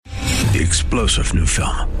The explosive new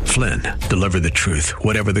film, Flynn, deliver the truth,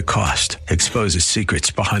 whatever the cost, exposes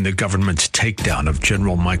secrets behind the government's takedown of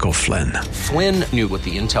General Michael Flynn. Flynn knew what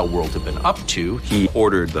the intel world had been up to. He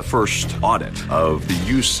ordered the first audit of the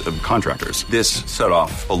use of contractors. This set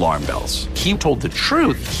off alarm bells. He told the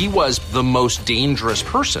truth. He was the most dangerous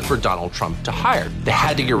person for Donald Trump to hire. They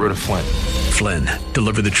had to get rid of Flynn. Flynn,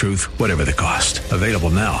 deliver the truth, whatever the cost. Available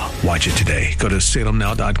now. Watch it today. Go to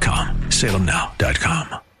salemnow.com.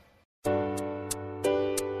 salemnow.com.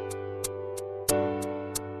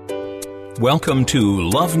 Welcome to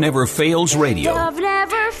Love Never Fails Radio. Love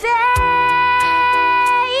never fails.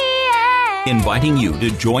 Inviting you to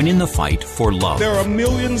join in the fight for love. There are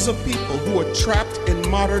millions of people who are trapped in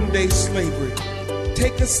modern-day slavery.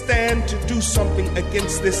 Take a stand to do something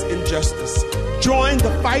against this injustice. Join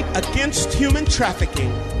the fight against human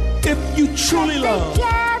trafficking. If you truly love,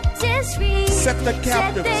 set the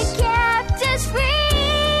captives free.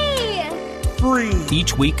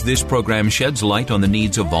 Each week, this program sheds light on the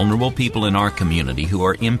needs of vulnerable people in our community who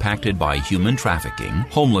are impacted by human trafficking,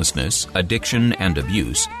 homelessness, addiction, and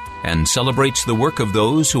abuse, and celebrates the work of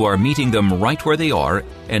those who are meeting them right where they are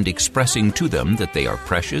and expressing to them that they are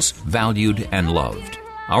precious, valued, and loved.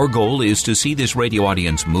 Our goal is to see this radio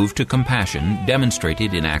audience move to compassion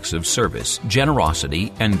demonstrated in acts of service,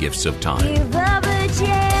 generosity, and gifts of time. Give up a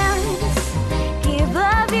chance. Give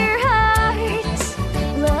up your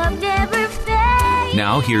heart. Love never fails.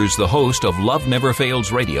 Now here's the host of Love Never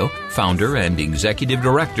Fails Radio, founder and executive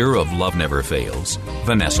director of Love Never Fails,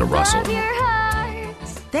 Vanessa Russell.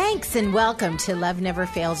 Thanks and welcome to Love Never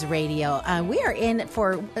Fails Radio. We are in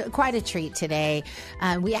for quite a treat today.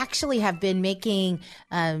 We actually have been making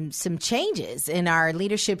some changes in our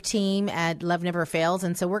leadership team at Love Never Fails.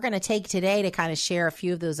 And so we're going to take today to kind of share a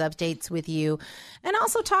few of those updates with you and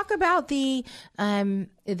also talk about the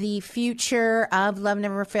future of Love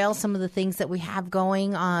Never Fails, some of the things that we have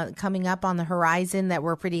going on, coming up on the horizon that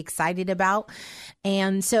we're pretty excited about.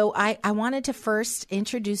 And so I wanted to first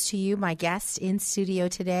introduce to you my guest in studio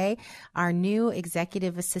today, our new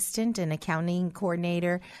executive assistant and accounting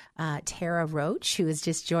coordinator, Tara Roach, who has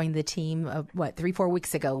just joined the team 3-4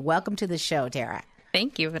 weeks ago. Welcome to the show, Tara.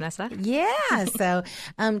 Thank you, Vanessa. Yeah. So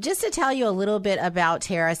just to tell you a little bit about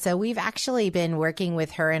Tara, so we've actually been working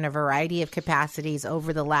with her in a variety of capacities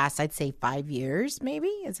over the last, I'd say 5 years, maybe?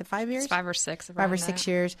 Is it 5 years? It's 5 or 6. 5 or 6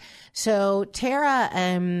 years. So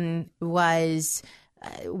Tara was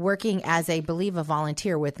working as, I believe, a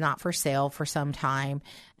volunteer with Not for Sale for some time.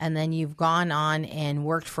 And then you've gone on and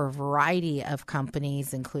worked for a variety of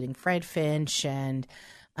companies, including Fred Finch and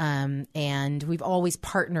we've always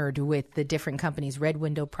partnered with the different companies, Red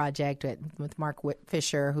Window Project with Mark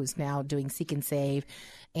Fisher, who's now doing Seek and Save,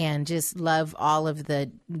 and just love all of the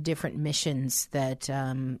different missions that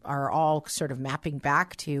are all sort of mapping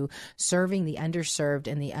back to serving the underserved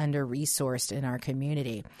and the under-resourced in our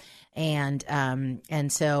community. And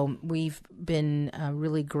so we've been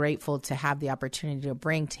really grateful to have the opportunity to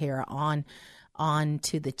bring Tara on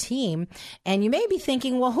to the team. And you may be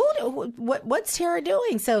thinking, well, what's Tara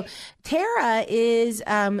doing? So Tara is,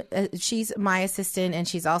 she's my assistant, and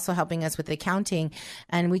she's also helping us with accounting.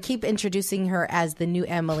 And we keep introducing her as the new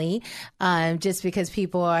Emily, just because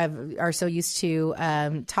people are so used to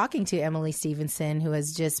talking to Emily Stevenson, who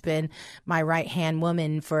has just been my right-hand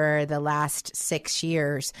woman for the last 6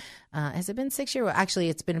 years. Has it been 6 years? Well, actually,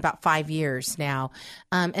 it's been about 5 years now.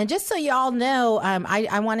 And just so you all know,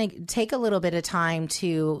 I want to take a little bit of time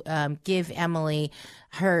to give Emily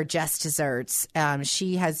her just desserts.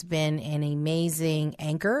 She has been an amazing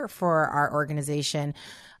anchor for our organization.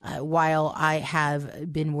 While I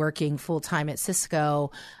have been working full-time at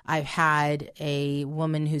Cisco, I've had a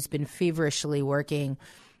woman who's been feverishly working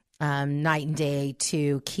night and day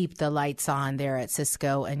to keep the lights on there at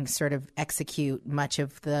Cisco and sort of execute much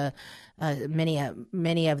of the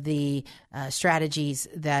many of the strategies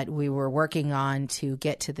that we were working on to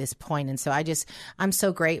get to this point. And so I'm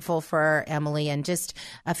so grateful for Emily. And just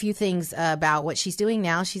a few things about what she's doing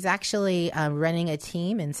now. She's actually running a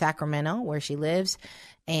team in Sacramento where she lives,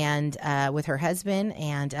 and with her husband.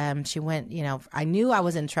 And she went, I knew I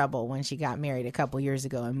was in trouble when she got married a couple years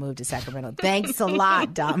ago and moved to Sacramento. Thanks a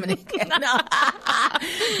lot, Dominic.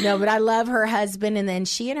 No, but I love her husband. And then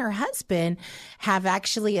she and her husband have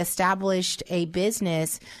actually established a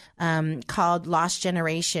business called Lost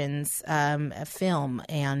Generations Film,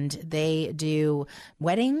 and they do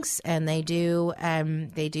weddings and they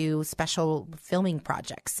do special filming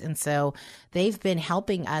projects. And so they've been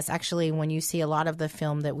helping us. Actually, when you see a lot of the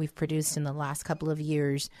film that we've produced in the last couple of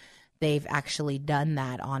years, they've actually done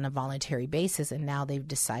that on a voluntary basis, and now they've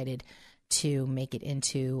decided to make it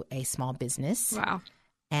into a small business. Wow.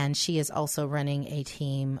 And she is also running a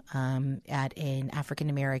team at an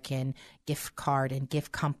African-American gift card and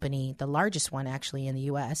gift company, the largest one actually in the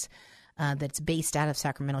U.S., that's based out of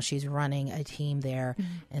Sacramento. She's running a team there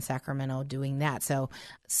in Sacramento doing that. So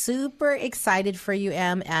super excited for you,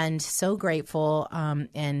 Em, and so grateful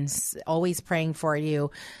and always praying for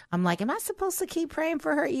you. I'm like, am I supposed to keep praying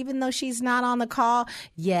for her even though she's not on the call?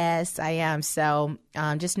 Yes, I am. So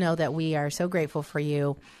just know that we are so grateful for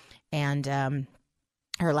you. And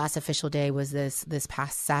her last official day was this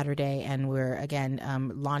past Saturday, and we're again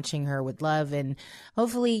launching her with love. And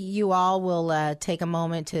hopefully, you all will take a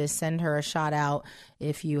moment to send her a shout out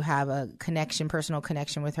if you have a personal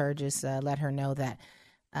connection with her. Just let her know that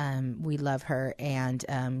we love her and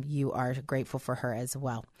you are grateful for her as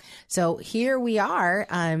well. So here we are.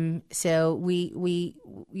 So we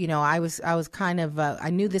I was kind of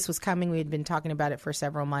I knew this was coming. We had been talking about it for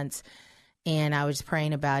several months. And I was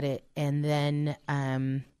praying about it, and then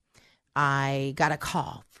I got a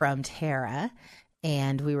call from Tara,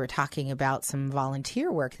 and we were talking about some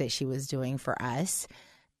volunteer work that she was doing for us.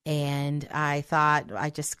 And I thought, I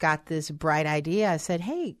just got this bright idea. I said,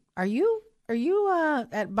 "Hey, are you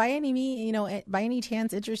by any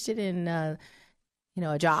chance interested in a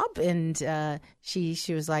job?" And she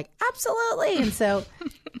was like, "Absolutely." And so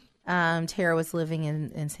Tara was living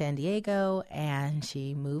in San Diego, and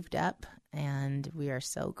she moved up. And we are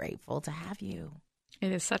so grateful to have you.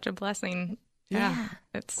 It is such a blessing. Yeah.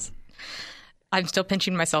 I'm still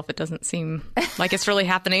pinching myself. It doesn't seem like it's really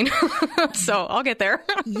happening. So I'll get there.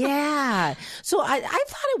 Yeah. So I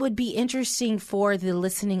thought it would be interesting for the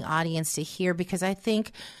listening audience to hear, because I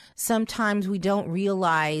think sometimes we don't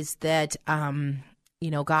realize that,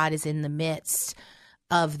 God is in the midst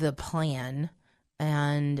of the plan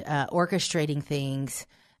and orchestrating things.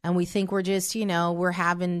 And we think we're just, we're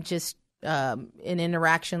having just an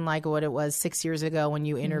interaction like what it was 6 years ago when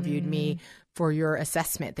you interviewed me for your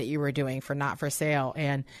assessment that you were doing for Not for Sale.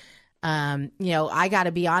 And, I got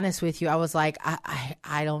to be honest with you. I was like,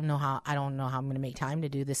 I don't know how I'm going to make time to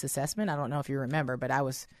do this assessment. I don't know if you remember, but I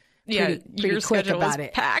was pretty quick about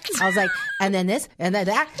it. Packed. I was like, and then this, and then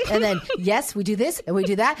that, and then yes, we do this and we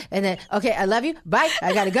do that, and then okay, I love you, bye,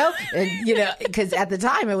 I gotta go. And because at the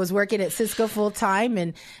time I was working at Cisco full time,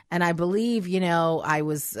 and I believe I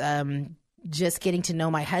was just getting to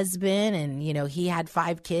know my husband, and he had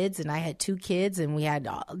 5 kids and I had 2 kids, and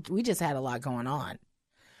we just had a lot going on.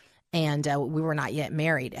 And we were not yet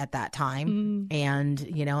married at that time. And,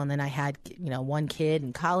 and then I had, 1 kid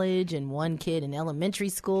in college and 1 kid in elementary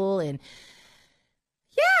school. And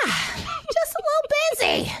just a little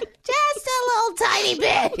busy, just a little tiny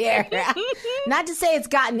bit here. Not to say it's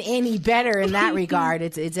gotten any better in that regard.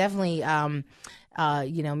 It's definitely,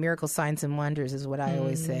 miracle signs and wonders is what I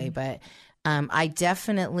always say. But I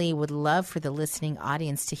definitely would love for the listening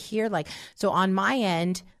audience to hear, so on my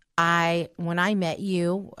end, when I met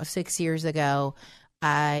you 6 years ago,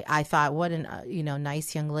 I thought, what an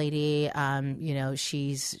nice young lady.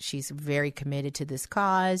 She's very committed to this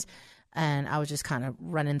cause, and I was just kind of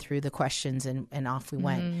running through the questions, and off we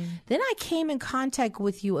went. Then I came in contact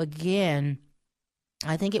with you again.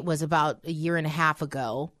 I think it was about a year and a half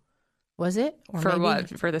ago. Was it? Or for maybe?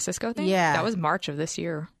 What? For the Cisco thing? Yeah, that was March of this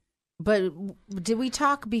year. But did we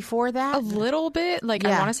talk before that? A little bit. I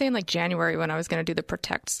want to say in January when I was going to do the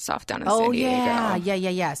Protect stuff down in San Diego.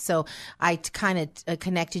 Yeah. So I kind of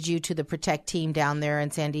connected you to the Protect team down there in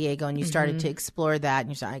San Diego, and you started to explore that. And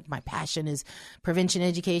you said, my passion is prevention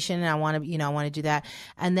education, and I want to do that.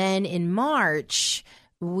 And then in March,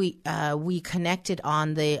 we connected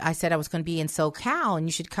on I said I was going to be in SoCal, and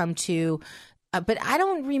you should come to. But I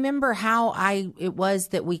don't remember how it was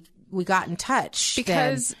that we got in touch.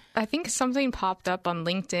 Because I think something popped up on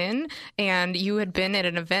LinkedIn, and you had been at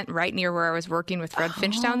an event right near where I was working with Fred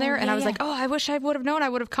Finch down there. And I was like, I wish I would have known. I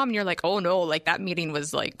would have come. And you're like, oh no, that meeting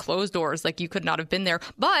was closed doors. You could not have been there.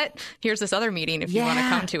 But here's this other meting if you want to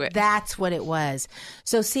come to it. That's what it was.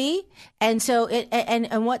 So see? And so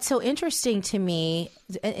and what's so interesting to me,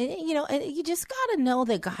 you just got to know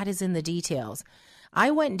that God is in the details.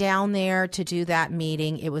 I went down there to do that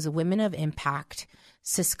meeting. It was a Women of Impact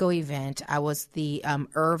Cisco event. I was the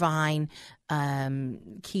Irvine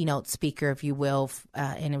keynote speaker, if you will,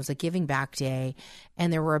 and it was a giving back day,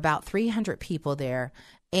 and there were about 300 people there.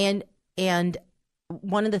 And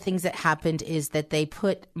one of the things that happened is that they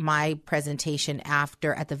put my presentation at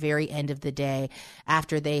the very end of the day,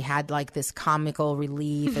 after they had this comical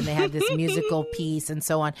relief and they had this musical piece and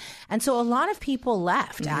so on. And so a lot of people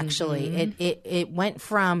left, actually. It went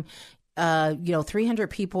from 300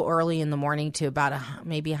 people early in the morning to about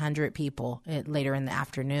maybe 100 people later in the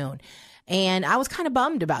afternoon. And I was kind of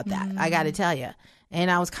bummed about that, I got to tell you. And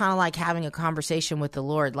I was kind of like having a conversation with the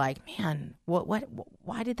Lord, like, man,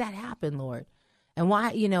 why did that happen, Lord? And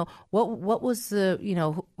why, what was the,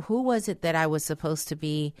 who was it that I was supposed to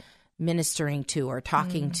be ministering to or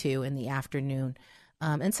talking to in the afternoon?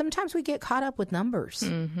 And sometimes we get caught up with numbers.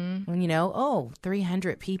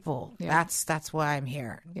 300 people. Yeah. That's why I'm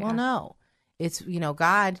here. Yeah. Well, no, it's,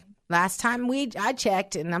 God, last time I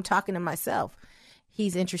checked, and I'm talking to myself,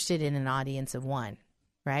 he's interested in an audience of one,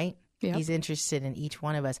 right? Yep. He's interested in each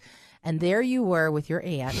one of us. And there you were with your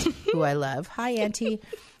aunt, who I love. Hi, Auntie.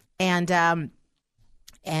 And I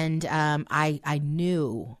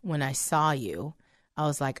knew when I saw you, I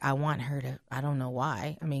was like, I want her to, I don't know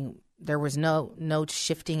why. I mean, there was no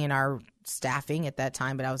shifting in our staffing at that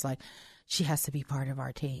time, but I was like, she has to be part of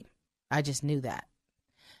our team. I just knew that.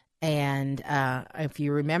 And if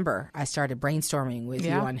you remember, I started brainstorming with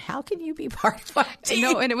you on how can you be part of our team?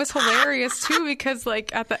 No, and it was hilarious too, because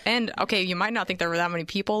like at the end, okay, you might not think there were that many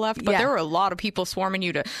people left, but there were a lot of people swarming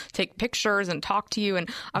you to take pictures and talk to you. And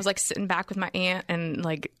I was like sitting back with my aunt and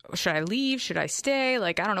like, should I leave? Should I stay?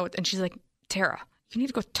 Like, I don't know. And she's like, Tara, you need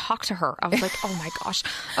to go talk to her. I was like, oh my gosh.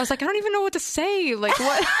 I was like, I don't even know what to say. Like,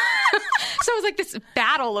 what? So it was like this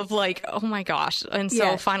battle of like, oh my gosh. And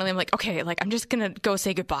so finally I'm like, okay, like I'm just going to go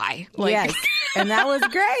say goodbye. Like, yes. And that was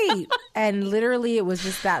great. And literally it was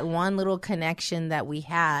just that one little connection that we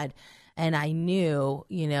had. And I knew,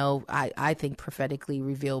 I think prophetically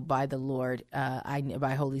revealed by the Lord,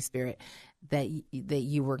 by Holy Spirit, that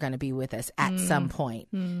you were going to be with us at some point.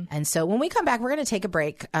 And so when we come back, we're going to take a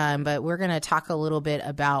break, but we're going to talk a little bit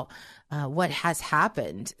about what has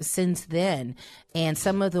happened since then and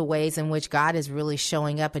some of the ways in which God is really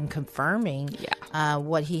showing up and confirming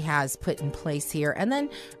what he has put in place here. And then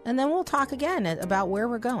we'll talk again about where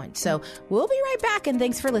we're going. So we'll be right back. And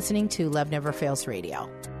thanks for listening to Love Never Fails Radio.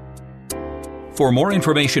 For more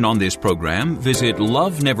information on this program, visit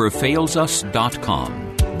loveneverfailsus.com.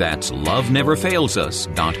 That's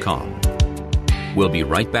loveneverfailsus.com. We'll be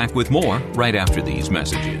right back with more right after these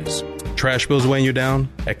messages. Trash bills weighing you down?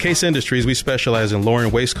 At Case Industries, we specialize in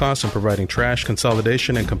lowering waste costs and providing trash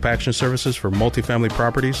consolidation and compaction services for multifamily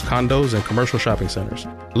properties, condos, and commercial shopping centers.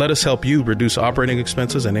 Let us help you reduce operating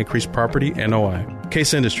expenses and increase property NOI.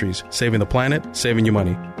 Case Industries, saving the planet, saving you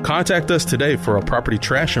money. Contact us today for a property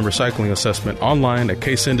trash and recycling assessment online at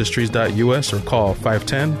caseindustries.us or call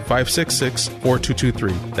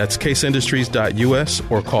 510-566-4223. That's caseindustries.us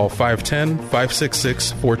or call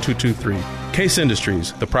 510-566-4223. Case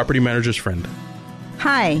Industries, the property manager's friend.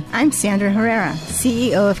 Hi, I'm Sandra Herrera,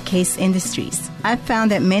 CEO of Case Industries. I've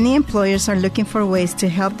found that many employers are looking for ways to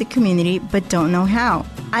help the community but don't know how.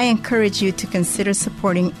 I encourage you to consider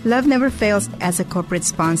supporting Love Never Fails as a corporate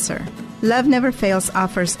sponsor. Love Never Fails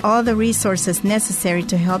offers all the resources necessary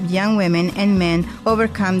to help young women and men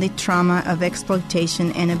overcome the trauma of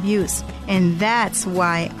exploitation and abuse. And that's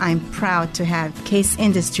why I'm proud to have Case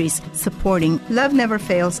Industries supporting Love Never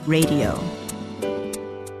Fails Radio.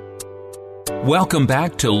 Welcome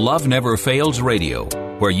back to Love Never Fails Radio,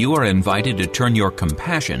 where you are invited to turn your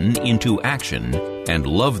compassion into action and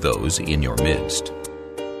love those in your midst.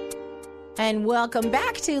 And welcome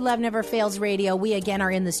back to Love Never Fails Radio. We again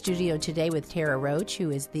are in the studio today with Tara Roach,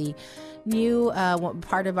 who is the new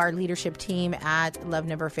part of our leadership team at Love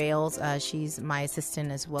Never Fails. She's my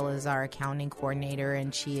assistant as well as our accounting coordinator,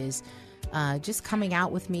 and she is just coming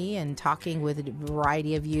out with me and talking with a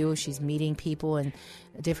variety of you. She's meeting people and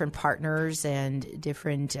different partners and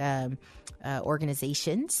different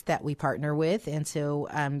organizations that we partner with. And so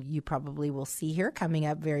you probably will see her coming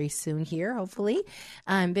up very soon here, hopefully.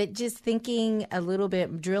 But just thinking a little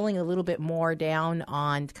bit, drilling a little bit more down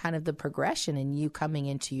on kind of the progression and you coming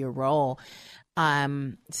into your role.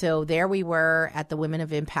 So there we were at the Women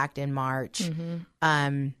of Impact in March.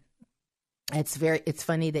 It's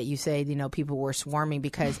funny that you say, people were swarming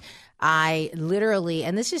because I literally,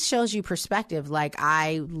 and this just shows you perspective, like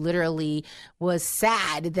I literally was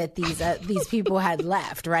sad that these people had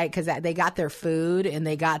left, right? Because they got their food and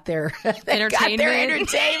they got their entertainment and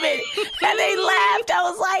they left. I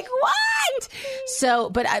was like, what? So,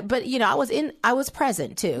 but I was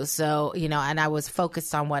present too. So, and I was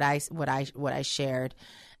focused on what I shared.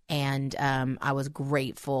 And I was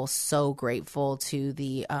grateful, so grateful to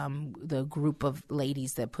the group of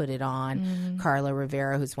ladies that put it on, Carla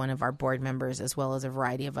Rivera, who's one of our board members, as well as a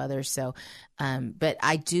variety of others. So, but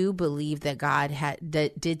I do believe that God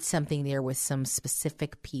did something there with some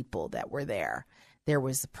specific people that were there. There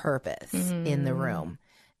was purpose in the room,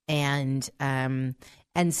 and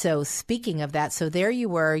so speaking of that, so there you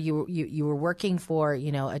were working for,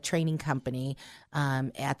 a training company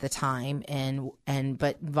at the time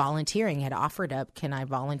but volunteering, had offered up, can I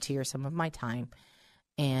volunteer some of my time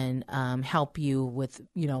help you with,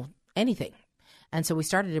 anything. And so we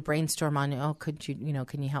started to brainstorm on, can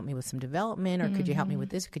you help me with some development, or could you help me with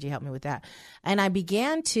this? Could you help me with that? And I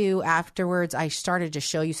began to, afterwards, I started to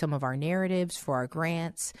show you some of our narratives for our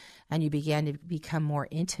grants, and you began to become more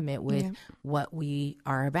intimate with what we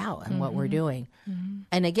are about and what we're doing.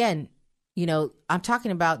 And again, I'm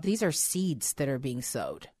talking about, these are seeds that are being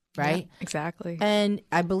sowed. Right? Yeah, exactly. And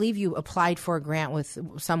I believe you applied for a grant with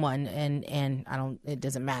someone, and it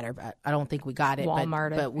doesn't matter, but I don't think we got it.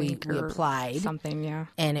 Walmart, but we applied. Something, yeah.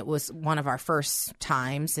 And it was one of our first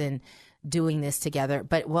times in doing this together.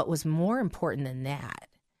 But what was more important than that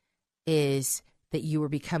is that you were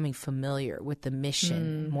becoming familiar with the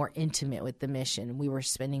mission, more intimate with the mission. We were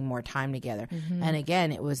spending more time together. And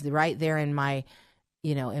again, it was right there in my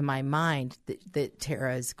mind that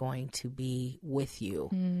Tara is going to be with you.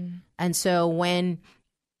 And so when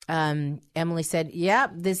Emily said,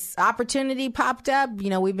 this opportunity popped up,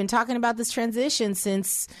 we've been talking about this transition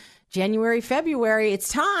since January, February, it's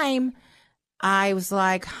time. I was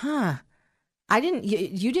like,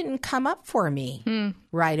 you didn't come up for me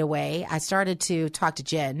right away. I started to talk to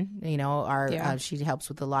Jen, she helps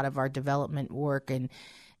with a lot of our development work, and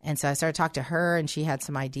so I started to talk to her, and she had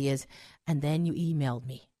some ideas. And then you emailed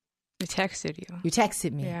me. I texted you. You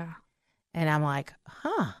texted me. Yeah. And I'm like,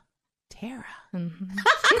 Tara. And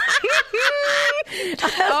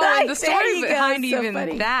the story behind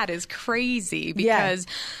even that is crazy, because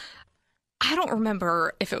I don't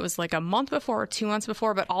remember if it was like a month before or 2 months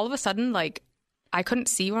before, but all of a sudden, like, I couldn't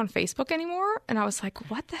see you on Facebook anymore. And I was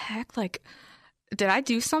like, what the heck? Like, did I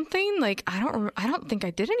do something? Like, I don't think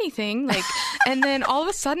I did anything. Like, and then all of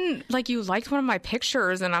a sudden, like, you liked one of my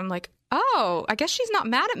pictures, and I'm like, oh, I guess she's not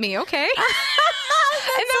mad at me. Okay. And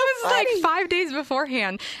that was like 5 days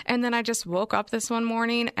beforehand. And then I just woke up this one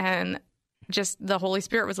morning, and just the Holy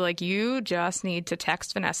Spirit was like, you just need to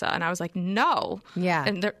text Vanessa. And I was like, no. Yeah.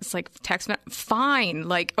 And it's like, fine.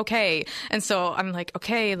 Like, okay. And so I'm like,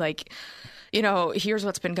 okay, like, here's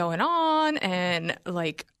what's been going on, and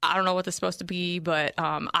like, I don't know what this is supposed to be, but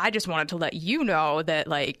I just wanted to let you know that,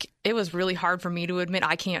 like, it was really hard for me to admit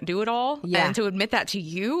I can't do it all. Yeah. And to admit that to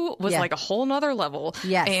you was like a whole nother level.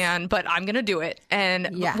 Yes. But I'm going to do it.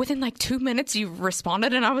 And within like 2 minutes you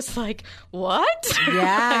responded, and I was like, what?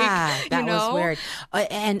 Yeah. That was weird.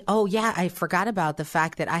 I forgot about the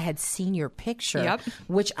fact that I had seen your picture,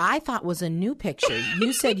 which I thought was a new picture.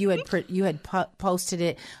 You said you had posted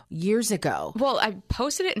it years ago. Well, I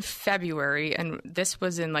posted it in February, and this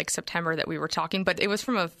was in like September that we were talking, but it was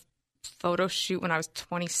from a photo shoot when I was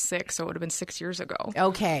 26, so it would have been 6 years ago.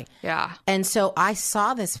 Okay. Yeah. And so I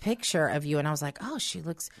saw this picture of you, and I was like, oh,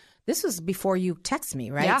 this was before you texted me,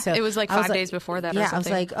 right? Yeah, so it was like 5 days before that or something. I was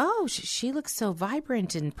like, oh, she looks so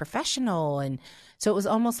vibrant and professional. And so it was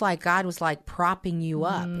almost like God was like propping you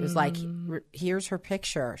up. It was like, here's her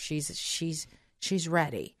picture. She's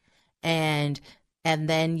ready. And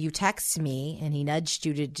then you text me, and he nudged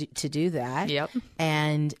you to do that. Yep.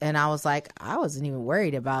 And I was like, I wasn't even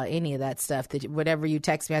worried about any of that stuff. That whatever you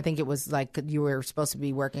text me, I think it was like you were supposed to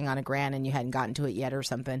be working on a grant and you hadn't gotten to it yet or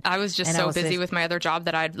something. I was just so busy with my other job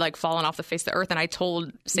that I'd like fallen off the face of the earth. And I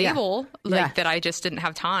told Sable that I just didn't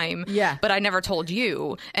have time. Yeah. But I never told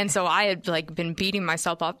you. And so I had like been beating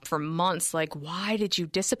myself up for months. Like, why did you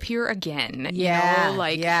disappear again?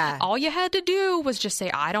 All you had to do was just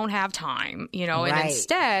say, I don't have time, And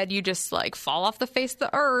instead, you just like fall off the face of the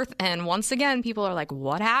earth. And once again, people are like,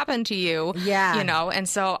 what happened to you? Yeah. And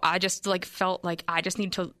so I just like felt like I just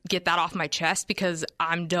need to get that off my chest, because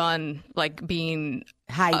I'm done like being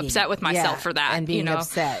upset with myself for that. And being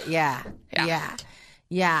upset. Yeah.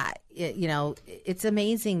 It's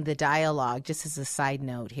amazing the dialogue, just as a side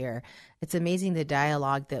note here, it's amazing the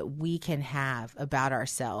dialogue that we can have about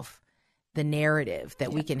ourselves, the narrative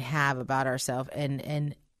that we can have about ourselves.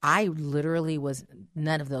 And I literally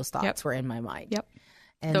none of those thoughts were in my mind. Yep.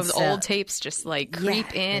 And those old tapes just like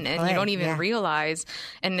creep in, and you don't even realize.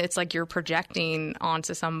 And it's like you're projecting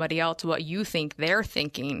onto somebody else what you think they're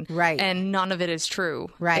thinking. Right. And none of it is true.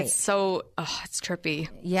 Right. It's so, it's trippy.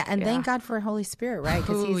 Yeah. And thank God for Holy Spirit, right?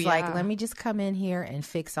 Because he's like, let me just come in here and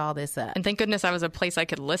fix all this up. And thank goodness I was a place I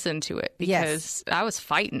could listen to it, because I was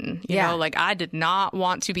fighting, you know, like I did not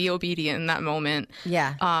want to be obedient in that moment.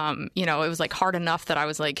 Yeah. It was like hard enough that I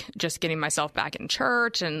was like just getting myself back in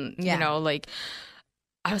church, and, like,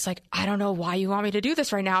 I was like, I don't know why you want me to do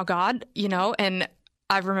this right now, God, and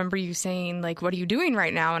I remember you saying, like, what are you doing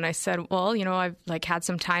right now? And I said, well, I've like had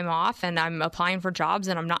some time off, and I'm applying for jobs,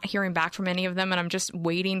 and I'm not hearing back from any of them, and I'm just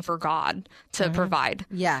waiting for God to provide.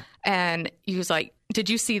 Yeah. And he was like, did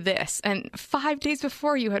you see this? And 5 days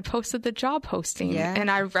before, you had posted the job posting,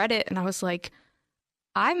 and I read it, and I was like,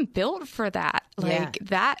 I'm built for that. Like Yeah.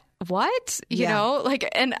 that. What? You Yeah. know, like,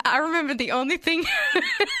 and I remember the only thing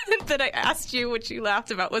that I asked you, which you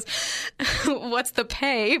laughed about, was what's the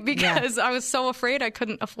pay? Because I was so afraid I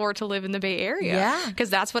couldn't afford to live in the Bay Area. Yeah.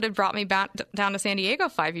 Because that's what had brought me back down to San Diego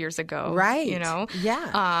 5 years ago. Right. You know?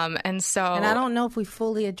 Yeah. And so. And I don't know if we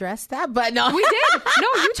fully addressed that, but no. We did. No,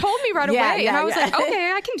 you told me right Yeah, away. yeah, and I was yeah. like,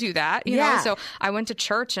 okay, I can do that. You Yeah. know? So I went to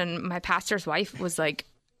church and my pastor's wife was like,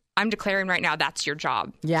 I'm declaring right now that's your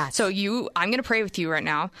job. Yes. So I'm going to pray with you right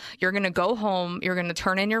now. You're going to go home. You're going to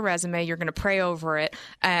turn in your resume. You're going to pray over it.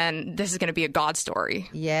 And this is going to be a God story.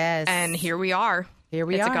 Yes. And here we are. Here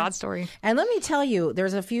we it's are. a God story. And let me tell you,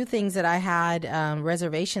 there's a few things that I had,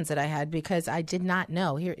 reservations that I had because I did not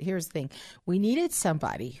know. Here's the thing. We needed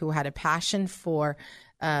somebody who had a passion for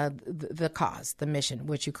the cause, the mission,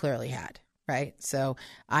 which you clearly had. Right. So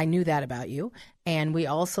I knew that about you. And we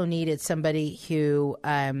also needed somebody who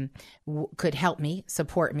could help me,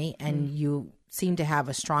 support me. And you seem to have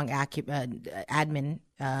a strong admin,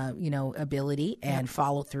 ability and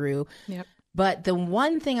follow through. Yep. But the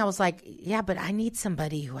one thing I was like, yeah, but I need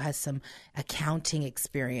somebody who has some accounting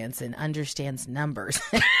experience and understands numbers.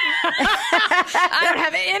 I don't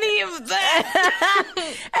have any of that.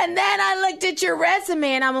 And then I looked at your resume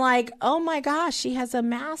and I'm like, oh my gosh, she has a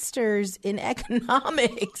master's in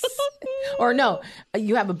economics. Or no,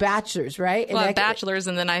 you have a bachelor's, right? Well, a bachelor's,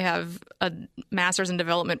 and then I have a master's in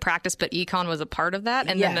development practice, but econ was a part of that.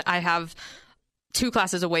 And then I have 2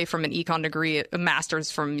 classes away from an econ degree, a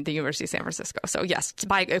master's from the University of San Francisco. So yes,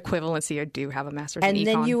 by equivalency, I do have a master's in econ. And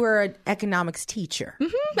then you were an economics teacher,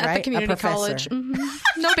 right? At the A community professor. college.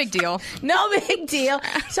 No big deal. No big deal.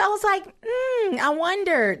 So I was like, I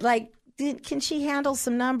wonder, like, can she handle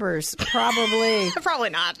some numbers? Probably.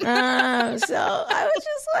 Probably not. So I was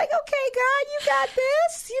just like, okay, God, you got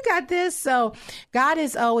this. You got this. So God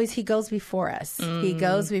is always, he goes before us. He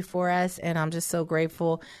goes before us. And I'm just so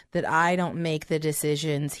grateful that I don't make the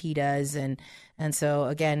decisions. He does. And so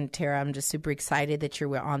again, Tara, I'm just super excited that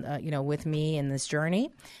you're on, with me in this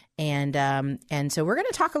journey. And so we're going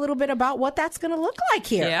to talk a little bit about what that's going to look like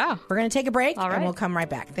here. Yeah. We're going to take a break All right. and we'll come right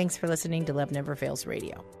back. Thanks for listening to Love Never Fails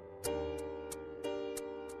Radio.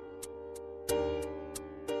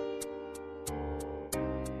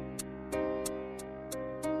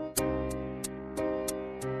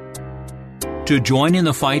 To join in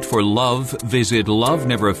the fight for love, visit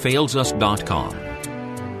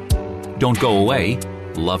loveneverfailsus.com. Don't go away.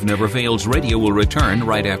 Love Never Fails Radio will return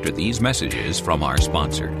right after these messages from our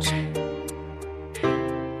sponsors.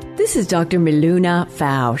 This is Dr. Miluna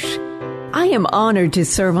Fausch. I am honored to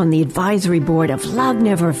serve on the advisory board of Love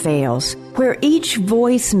Never Fails, where each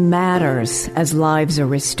voice matters as lives are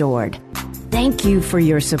restored. Thank you for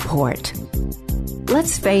your support.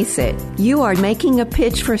 Let's face it, you are making a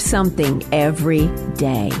pitch for something every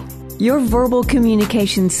day. Your verbal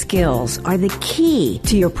communication skills are the key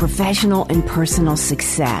to your professional and personal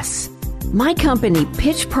success. My company,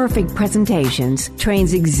 Pitch Perfect Presentations,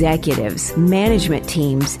 trains executives, management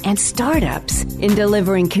teams, and startups in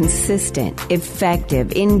delivering consistent,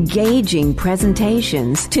 effective, engaging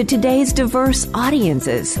presentations to today's diverse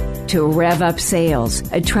audiences to rev up sales,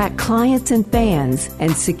 attract clients and fans,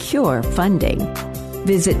 and secure funding.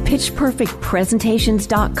 Visit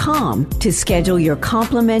pitchperfectpresentations.com to schedule your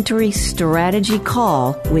complimentary strategy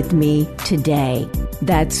call with me today.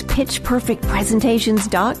 That's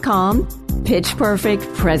pitchperfectpresentations.com,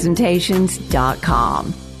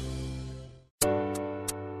 pitchperfectpresentations.com.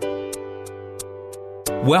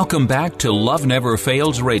 Welcome back to Love Never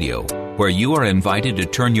Fails Radio, where you are invited to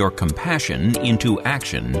turn your compassion into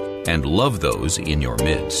action and love those in your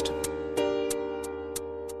midst.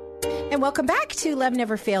 And welcome back to Love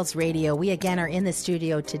Never Fails Radio. We again are in the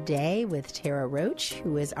studio today with Tara Roach,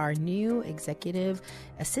 who is our new executive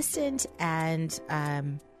assistant and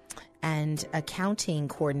accounting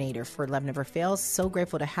coordinator for Love Never Fails. So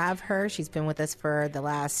grateful to have her. She's been with us for the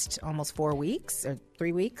last almost 4 weeks or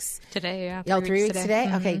 3 weeks. Today, yeah. 3 weeks today?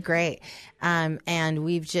 Mm-hmm. Okay, great. And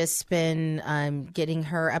we've just been getting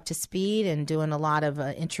her up to speed and doing a lot of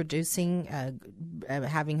introducing,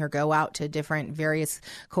 having her go out to different various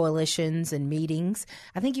coalitions and meetings.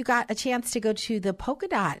 I think you got a chance to go to the Polka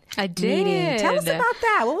Dot I did. meeting. Tell us about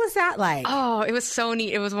that. What was that like? Oh, it was so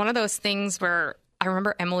neat. It was one of those things where I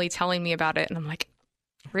remember Emily telling me about it, and I'm like,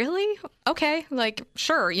 really? Okay, like,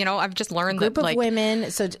 sure. You know, I've just learned Group that, of like,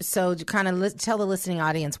 women. So kind of tell the listening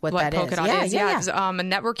audience what that Polka is. Dot is. Yeah. It's a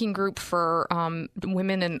networking group for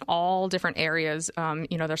women in all different areas.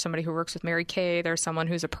 There's somebody who works with Mary Kay. There's someone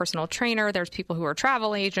who's a personal trainer. There's people who are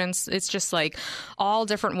travel agents. It's just like all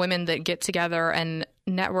different women that get together and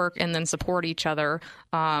network and then support each other.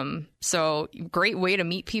 So great way to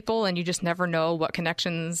meet people, and you just never know what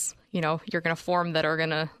connections, you're going to form that are going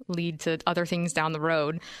to lead to other things down the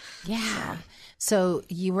road. Yeah. So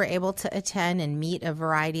you were able to attend and meet a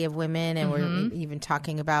variety of women, and we're even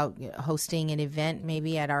talking about hosting an event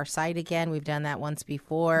maybe at our site again. We've done that once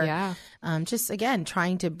before. Yeah. Just, again,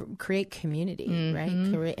 trying to create community,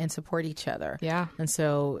 right? And support each other. Yeah. And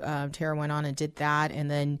so Tara went on and did that, and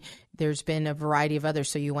then there's been a variety of others.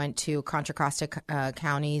 So you went to Contra Costa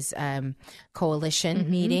County's coalition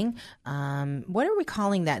meeting. What are we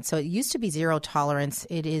calling that? So it used to be Zero Tolerance.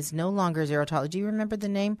 It is no longer Zero Tolerance. Do you remember the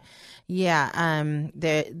name? Yeah.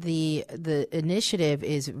 The initiative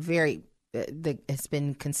is very it's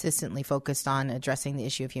been consistently focused on addressing the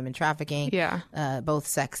issue of human trafficking, both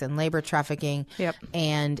sex and labor trafficking,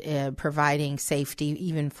 and providing safety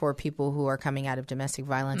even for people who are coming out of domestic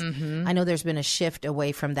violence. I know there's been a shift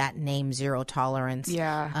away from that name, Zero Tolerance,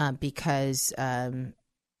 because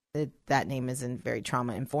that name isn't very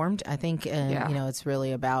trauma informed. I think, it's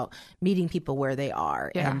really about meeting people where they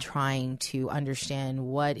are and trying to understand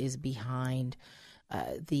what is behind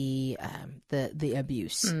the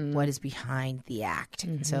abuse, what is behind the act.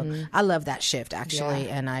 And so I love that shift, actually,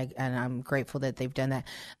 and I'm grateful that they've done that.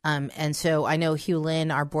 And so I know Hugh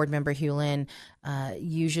Lynn, our board member Hugh Lynn,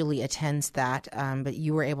 usually attends that, but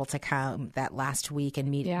you were able to come that last week and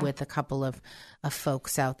meet with a couple of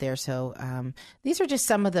folks out there. So these are just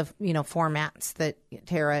some of the formats that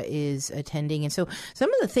Tara is attending, and so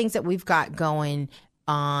some of the things that we've got going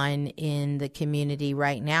on in the community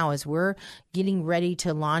right now is we're getting ready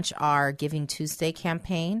to launch our Giving Tuesday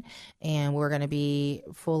campaign, and we're going to be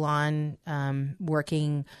full on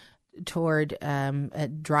working toward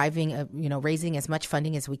raising as much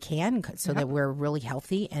funding as we can so that we're really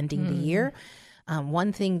healthy ending the year.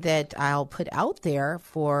 One thing that I'll put out there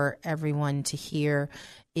for everyone to hear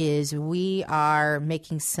is we are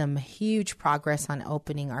making some huge progress on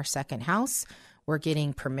opening our second house. We're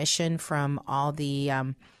getting permission from all the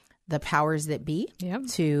powers that be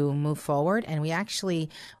to move forward, and we actually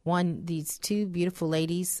these two beautiful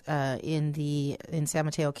ladies in San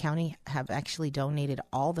Mateo County have actually donated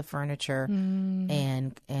all the furniture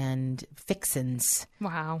and fixins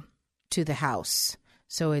to the house.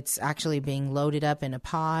 So it's actually being loaded up in a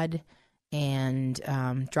pod and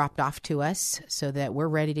dropped off to us so that we're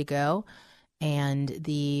ready to go. And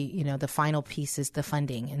the final piece is the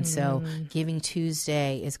funding. And so Giving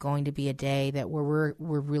Tuesday is going to be a day that we're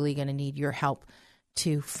really going to need your help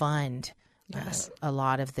to fund a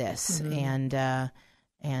lot of this. And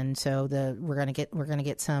so we're going to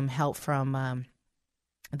get some help from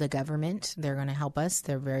the government. They're going to help us.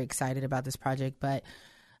 They're very excited about this project, but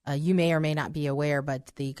you may or may not be aware,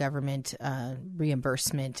 but the government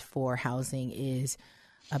reimbursement for housing is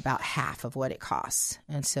about half of what it costs.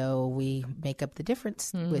 And so we make up the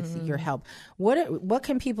difference with your help. What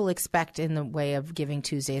can people expect in the way of Giving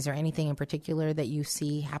Tuesday? Is there anything in particular that you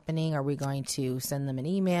see happening? Are we going to send them an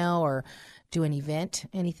email or do an event?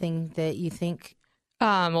 Anything that you think?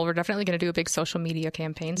 Well, we're definitely going to do a big social media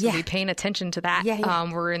campaign. So we're paying attention to that.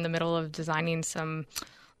 We're in the middle of designing some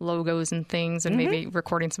logos and things, and maybe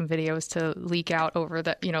recording some videos to leak out over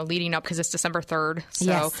the, leading up, because it's December 3rd.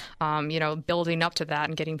 So, building up to that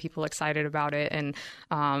and getting people excited about it. And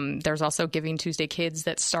there's also Giving Tuesday Kids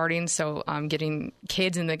that's starting. So getting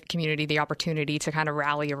kids in the community the opportunity to kind of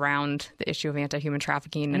rally around the issue of anti-human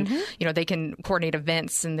trafficking. And, they can coordinate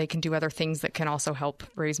events and they can do other things that can also help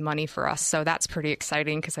raise money for us. So that's pretty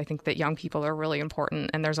exciting, because I think that young people are really important.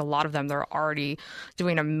 And there's a lot of them that are already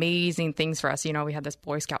doing amazing things for us. We had this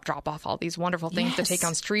Boy Scout drop off all these wonderful things to take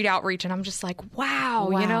on street outreach, and I'm just like, wow.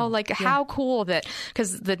 How cool that,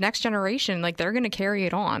 because the next generation, they're going to carry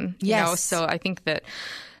it on. So I think that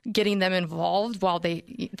getting them involved while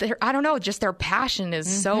I don't know, just their passion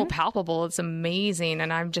is so palpable. It's amazing,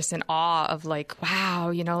 and I'm just in awe of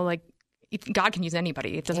wow, God can use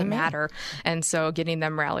anybody. It doesn't matter. And so getting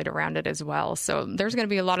them rallied around it as well. So there's going to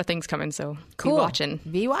be a lot of things coming. So cool.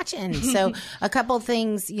 Be watching. So a couple of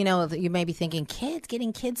things, that you may be thinking,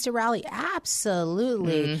 getting kids to rally.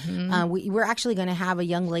 Absolutely. We're actually going to have a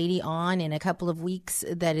young lady on in a couple of weeks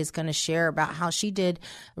that is going to share about how she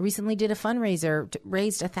recently did a fundraiser,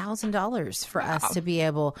 raised $1,000 for us to be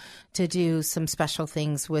able to do some special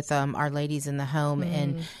things with our ladies in the home.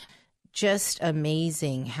 And just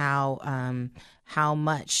amazing how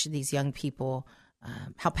much these young people,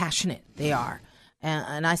 how passionate they are.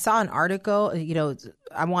 And I saw an article,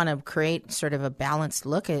 I want to create sort of a balanced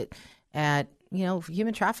look at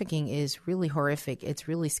human trafficking is really horrific. It's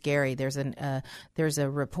really scary. There's a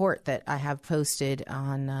report that I have posted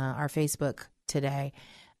on our Facebook today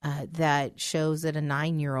that shows that a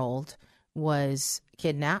 9-year-old was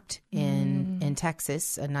kidnapped in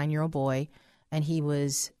Texas, a 9-year-old boy, and he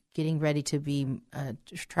was getting ready to be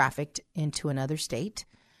trafficked into another state.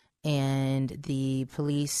 And the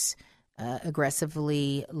police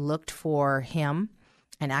aggressively looked for him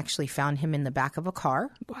and actually found him in the back of a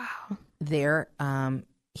car. Wow. There,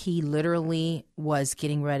 he literally was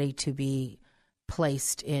getting ready to be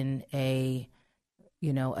placed in a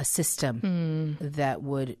system that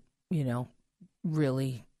would,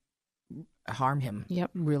 really harm him.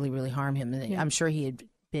 Yep. Really, really harm him. And Yep. I'm sure he had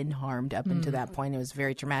been harmed up until that point. It was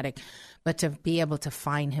very traumatic. But to be able to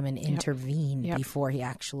find him and intervene before he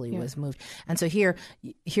actually was moved. And so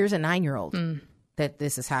here's a 9-year-old that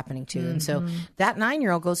this is happening to. And so that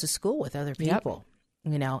 9-year-old goes to school with other people,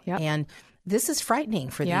 and this is frightening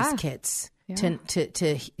for these kids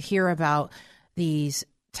to hear about these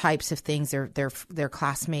types of things. Their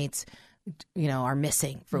classmates, are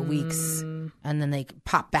missing for weeks, and then they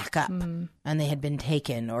pop back up, and they had been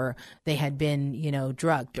taken, or they had been,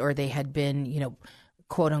 drugged, or they had been,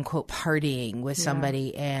 quote unquote, partying with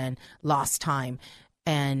somebody and lost time,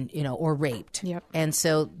 and or raped. Yep. And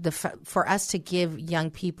so for us to give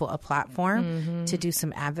young people a platform to do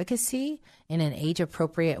some advocacy in an age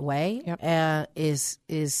appropriate way is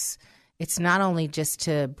it's not only just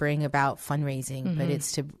to bring about fundraising, but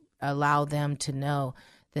it's to allow them to know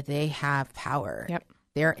that they have power. Yep.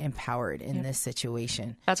 They're empowered in this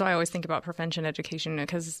situation. That's why I always think about prevention education,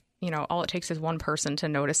 because, all it takes is one person to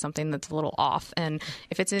notice something that's a little off. And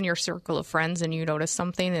if it's in your circle of friends and you notice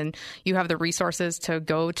something and you have the resources to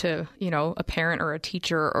go to, a parent or a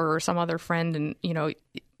teacher or some other friend and,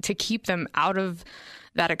 to keep them out of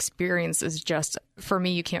that experience is just, for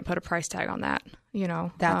me, you can't put a price tag on that,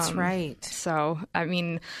 That's right. So, I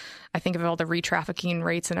think of all the re-trafficking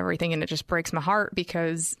rates and everything, and it just breaks my heart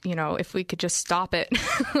because, if we could just stop it,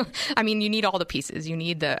 you need all the pieces. You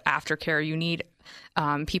need the aftercare. You need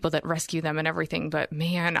people that rescue them and everything. But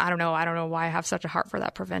man, I don't know why I have such a heart for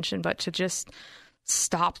that prevention, but to just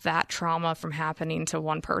stop that trauma from happening to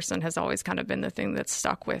one person has always kind of been the thing that's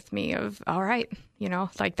stuck with me of, all right,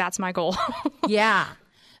 that's my goal. Yeah.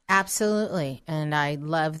 Absolutely. And I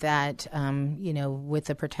love that, with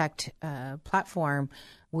the Protect platform,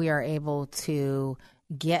 we are able to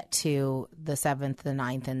get to the 7th, the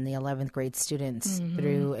 9th, and the 11th grade students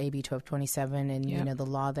through AB 1227 and, the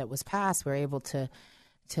law that was passed. We're able to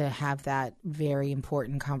have that very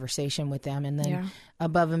important conversation with them. And then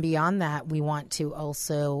above and beyond that, we want to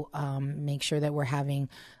also make sure that we're having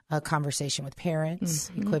a conversation with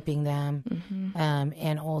parents, equipping them,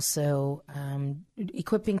 and also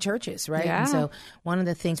equipping churches, right? Yeah. And so one of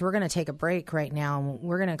the things, we're going to take a break right now, and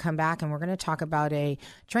we're going to come back and we're going to talk about a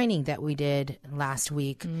training that we did last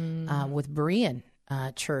week with Berean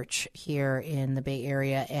Church here in the Bay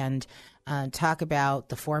Area, and talk about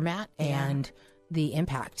the format and the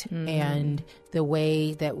impact and the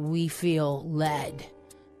way that we feel led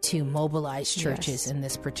to mobilize churches in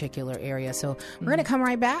this particular area. So we're going to come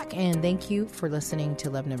right back, and thank you for listening to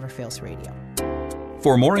Love Never Fails Radio.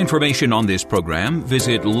 For more information on this program,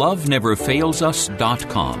 visit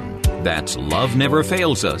loveneverfailsus.com. That's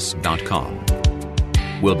loveneverfailsus.com.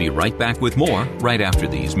 We'll be right back with more right after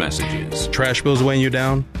these messages. Trash bills weighing you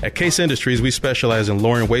down? At Case Industries, we specialize in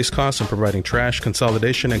lowering waste costs and providing trash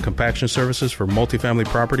consolidation and compaction services for multifamily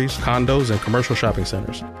properties, condos, and commercial shopping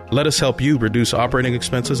centers. Let us help you reduce operating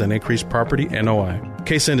expenses and increase property NOI.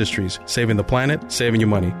 Case Industries, saving the planet, saving you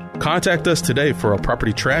money. Contact us today for a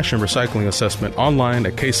property trash and recycling assessment online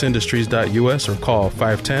at caseindustries.us or call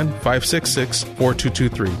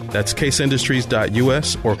 510-566-4223. That's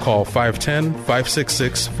caseindustries.us or call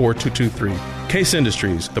 510-566-4223. Case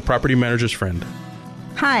Industries, the property manager's friend.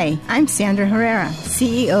 Hi, I'm Sandra Herrera,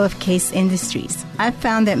 CEO of Case Industries. I've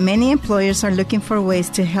found that many employers are looking for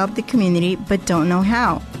ways to help the community but don't know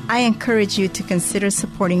how. I encourage you to consider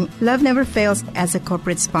supporting Love Never Fails as a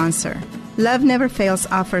corporate sponsor. Love Never Fails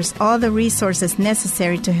offers all the resources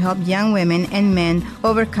necessary to help young women and men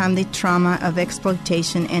overcome the trauma of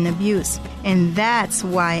exploitation and abuse. And that's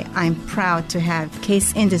why I'm proud to have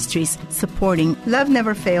Case Industries supporting Love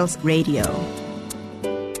Never Fails Radio.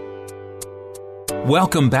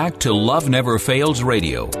 Welcome back to Love Never Fails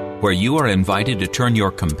Radio, where you are invited to turn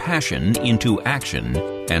your compassion into action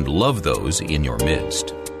and love those in your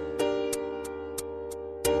midst.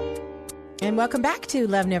 And welcome back to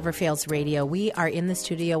Love Never Fails Radio. We are in the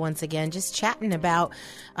studio once again just chatting about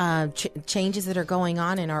changes that are going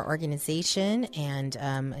on in our organization, and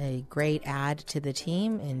a great add to the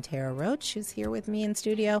team in Tara Roach, who's here with me in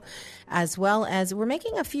studio, as well as we're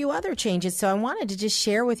making a few other changes. So I wanted to just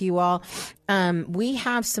share with you all, we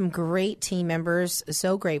have some great team members,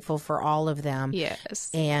 so grateful for all of them. Yes.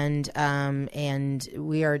 And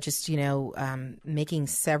we are just, making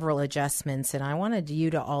several adjustments, and I wanted you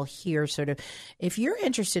to all hear sort of, if you're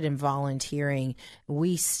interested in volunteering,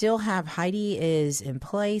 we still have, Heidi is in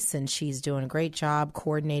place and she's doing a great job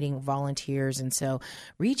coordinating volunteers. And so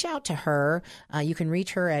reach out to her. You can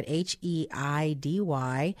reach her at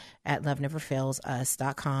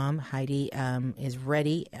HEIDY@loveneverfailsus.com. Heidi is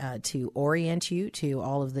ready to orient you to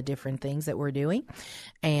all of the different things that we're doing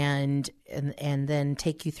and then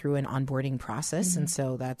take you through an onboarding process. And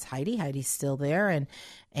so that's Heidi. Heidi's still there and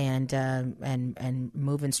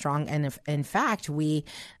moving strong. And if, in fact, we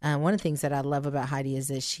one of the things that I love about Heidi is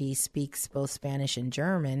that she speaks both Spanish and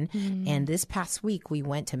German. And this past week we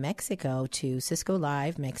went to Mexico, to Cisco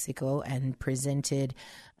Live Mexico, and presented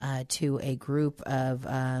to a group of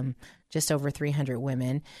just over 300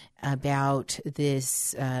 women about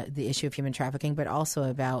this the issue of human trafficking, but also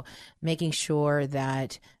about making sure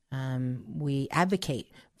that we advocate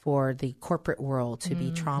for the corporate world to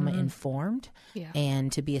be trauma informed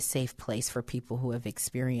and to be a safe place for people who have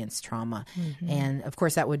experienced trauma. And of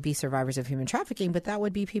course, that would be survivors of human trafficking, but that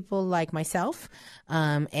would be people like myself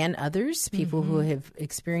and others, people who have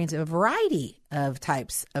experienced a variety of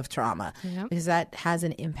types of trauma, because that has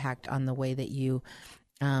an impact on the way that you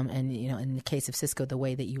and in the case of Cisco, the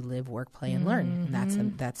way that you live, work, play, and learn.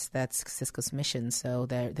 And that's Cisco's mission. So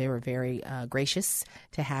they were very gracious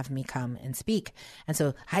to have me come and speak. And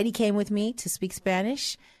so Heidi came with me to speak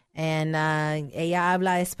Spanish. And ella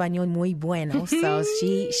habla español muy bueno, so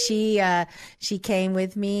she came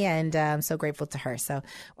with me, and I'm so grateful to her. So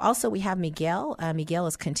also we have Miguel. Miguel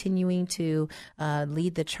is continuing to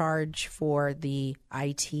lead the charge for the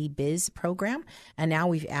IT Biz program, and now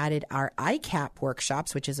we've added our ICAP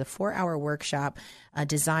workshops, which is a 4-hour workshop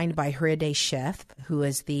designed by Hriday Sheth, who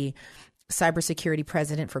is the cybersecurity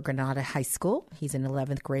president for Granada High School. He's an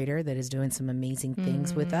 11th grader that is doing some amazing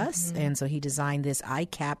things with us. And so he designed this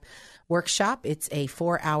ICAP workshop. It's a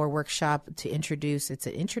 4-hour workshop to introduce, it's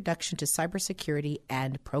an introduction to cybersecurity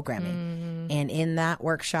and programming. And in that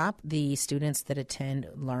workshop, the students that attend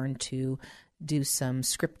learn to do some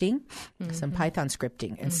scripting, some Python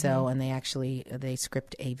scripting. And so, and they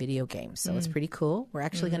script a video game. So it's pretty cool. We're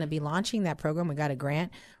actually going to be launching that program. We got a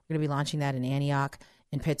grant. We're going to be launching that in Antioch,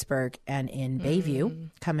 in Pittsburgh, and in Bayview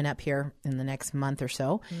coming up here in the next month or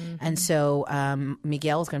so. And so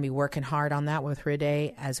Miguel is going to be working hard on that with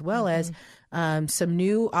Hriday, as well as some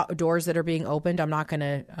new doors that are being opened. I'm not going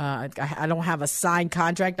to, I don't have a signed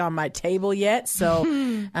contract on my table yet. So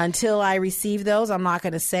until I receive those, I'm not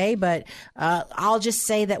going to say, but I'll just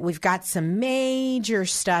say that we've got some major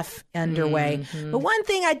stuff underway. But one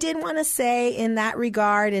thing I did want to say in that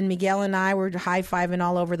regard, and Miguel and I were high-fiving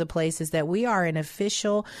all over the place, is that we are an official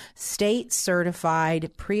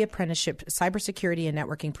state-certified pre-apprenticeship, cybersecurity and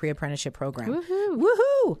networking pre-apprenticeship program.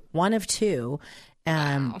 Woohoo! One of two.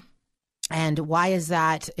 Wow. And why is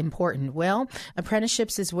that important? Well,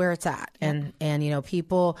 apprenticeships is where it's at. And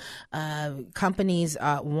people, companies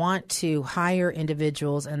want to hire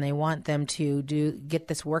individuals, and they want them to get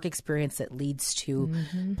this work experience that leads to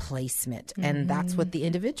placement. And that's what the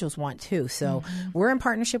individuals want too. So we're in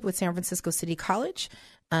partnership with San Francisco City College.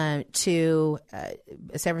 San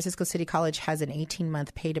Francisco City College has an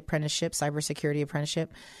 18-month paid apprenticeship, cybersecurity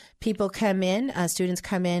apprenticeship. People come in, students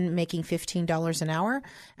come in making $15 an hour,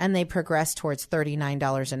 and they progress towards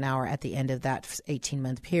 $39 an hour at the end of that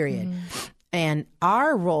 18-month period. And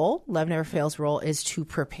our role, Love Never Fails role, is to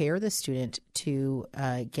prepare the student to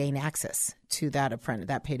gain access to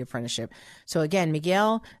that paid apprenticeship. So again,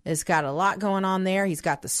 Miguel has got a lot going on there. He's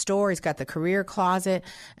got the store, he's got the career closet,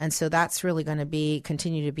 and so that's really going to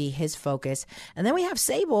continue to be his focus. And then we have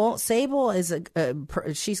Sable. Sable is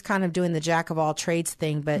she's kind of doing the jack of all trades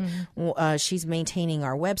thing, but she's maintaining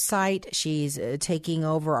our website. She's taking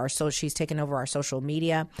over our social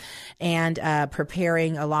media, and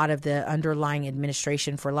preparing a lot of the underlying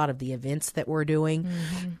administration for a lot of the events that we're doing.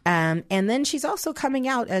 And then she's also coming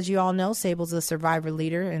out, as you all know, Sable's a survivor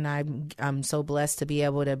leader, and I'm so blessed to be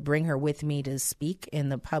able to bring her with me to speak in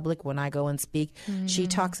the public when I go and speak. She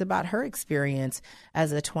talks about her experience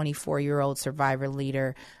as a 24-year-old survivor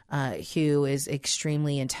leader who is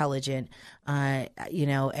extremely intelligent,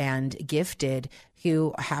 and gifted,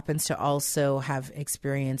 who happens to also have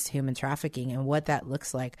experienced human trafficking and what that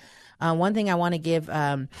looks like. One thing I want to give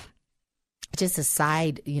just a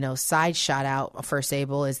side shot out for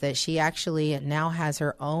Sable is that she actually now has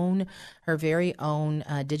her very own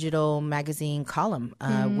digital magazine column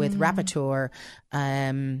with Rapporteur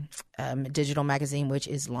digital magazine, which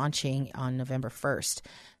is launching on November 1st.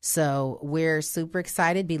 So we're super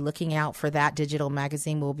excited. Be looking out for that digital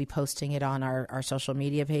magazine. We'll be posting it on our social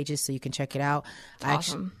media pages so you can check it out.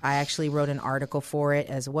 Awesome. I actually wrote an article for it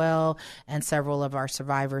as well, and several of our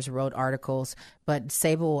survivors wrote articles. But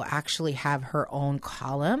Sable will actually have her own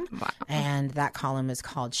column, and that column is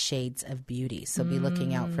called Shades of Beauty. So be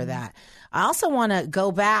looking out for that. I also want to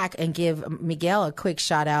go back and give Miguel a quick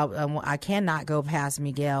shout out. I cannot go past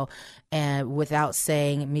Miguel without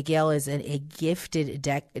saying Miguel is a gifted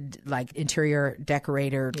interior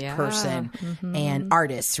decorator person and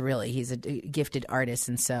artist. Really, he's a gifted artist,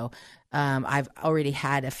 and so I've already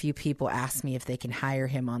had a few people ask me if they can hire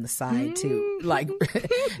him on the side to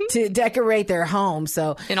to decorate their home.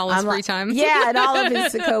 So in all his free time, in all of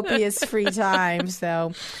his copious free time.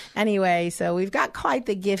 So anyway, so we've got quite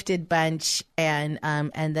the gifted bunch, and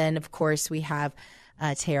then of course we have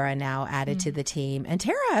Tara now added to the team. And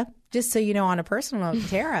Tara, just so you know, on a personal note,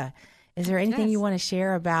 Tara, is there anything you want to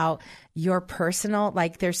share about your personal,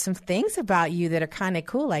 there's some things about you that are kind of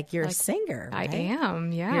cool, you're a singer, right? I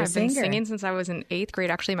am, yeah. You're I've been singing since I was in 8th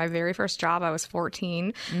grade. Actually, my very first job, I was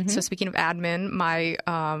 14. So speaking of admin, my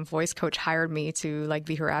voice coach hired me to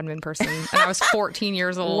be her admin person. And I was 14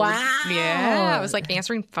 years old. Wow. Yeah. I was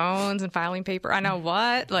answering phones and filing paper. I know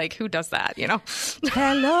what? Who does that,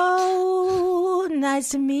 Hello, nice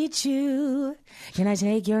to meet you. Can I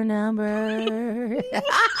take your number?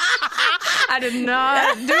 I did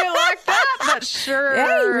not do it like that, but sure.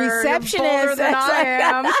 Hey, receptionist. Than I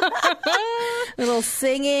am. Little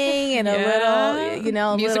singing and a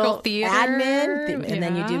little, musical little theater. Admin. And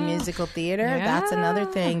then you do musical theater. Yeah. That's another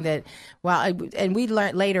thing that, and we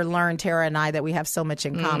later learned, Tara and I, that we have so much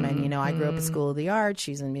in common. I grew up at School of the Arts.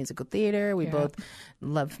 She's in musical theater. We both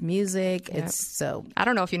love music. Yep. It's so. I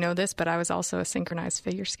don't know if you know this, but I was also a synchronized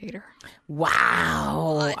figure skater.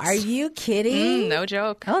 Wow. What? Are you kidding? No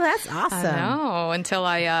joke. Oh, that's awesome. I know. Until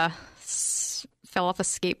I fell off a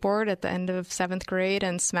skateboard at the end of 7th grade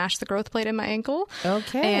and smashed the growth plate in my ankle.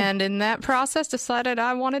 Okay. And in that process decided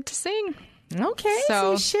I wanted to sing. Okay.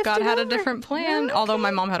 So you God had over. a different plan, Okay. although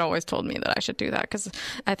my mom had always told me that I should do that because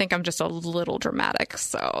I think I'm just a little dramatic.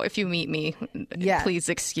 So if you meet me, please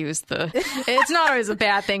excuse it's not always a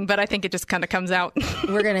bad thing, but I think it just kind of comes out.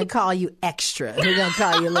 We're going to call you extra. We're going to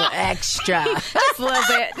call you a little extra. Just a little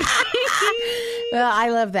bit. Well, I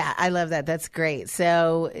love that. That's great.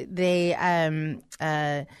 So they,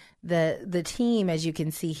 the team, as you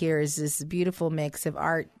can see here, is this beautiful mix of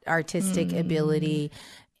artistic ability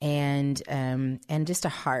and just a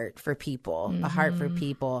heart for people,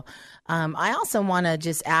 I also want to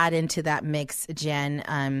just add into that mix,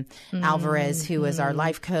 Jen Alvarez, who is our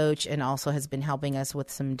life coach and also has been helping us with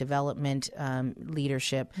some development,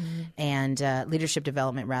 leadership and leadership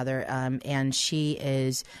development rather. And she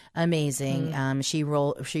is amazing. She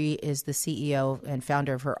is the CEO and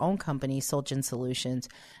founder of her own company, Solgen Solutions,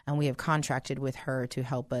 and we have contracted with her to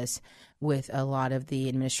help us with a lot of the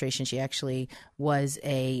administration. She actually was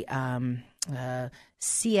a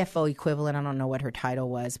CFO equivalent. I don't know what her title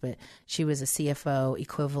was, but she was a CFO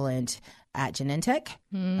equivalent at Genentech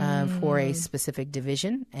for a specific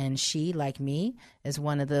division. And she, like me, is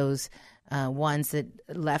one of those ones that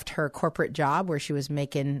left her corporate job where she was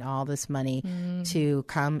making all this money to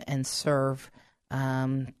come and serve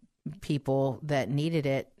people that needed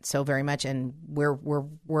it so very much, and we're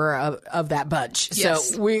of that bunch.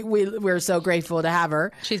 Yes. So we're so grateful to have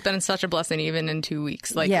her. She's been such a blessing even in 2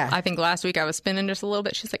 weeks. I think last week I was spinning just a little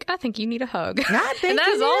bit. She's like, I think you need a hug. And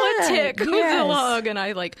that's all it took was a hug. And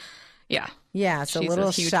I Yeah, so a she's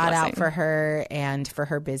little huge shout blessing. out for her and for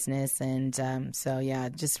her business. And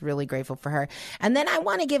just really grateful for her. And then I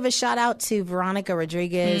want to give a shout out to Veronica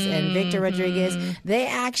Rodriguez and Victor Rodriguez. They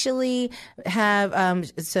actually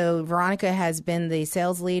have, so Veronica has been the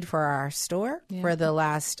sales lead for our store for the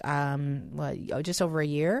last, just over a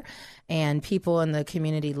year. And people in the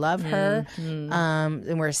community love her.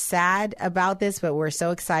 And we're sad about this, but we're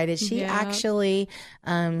so excited. She actually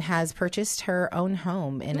has purchased her own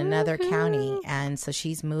home in another county. And so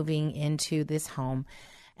she's moving into this home.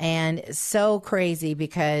 And so crazy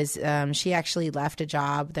because she actually left a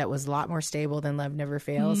job that was a lot more stable than Love Never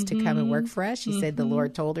Fails to come and work for us. She said the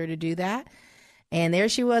Lord told her to do that. And there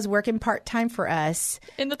she was working part-time for us.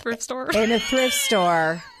 in the thrift store.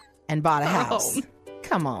 And bought a house.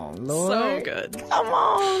 Come on, Lord. So good. Come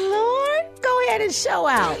on, Lord. Go ahead and show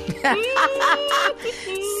out.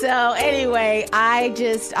 So anyway,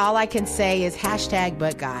 all I can say is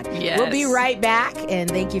 #ButGod. Yes. We'll be right back, and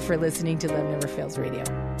thank you for listening to Love Never Fails Radio.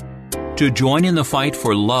 To join in the fight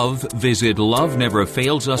for love, visit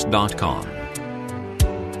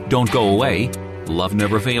loveneverfailsus.com. Don't go away. Love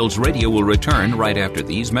Never Fails Radio will return right after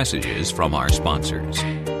these messages from our sponsors.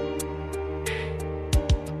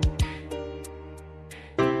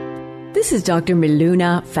 This is Dr.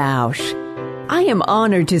 Miluna Fausch. I am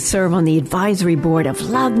honored to serve on the advisory board of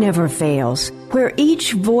Love Never Fails, where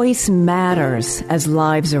each voice matters as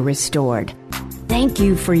lives are restored. Thank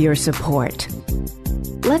you for your support.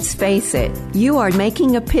 Let's face it, you are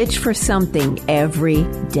making a pitch for something every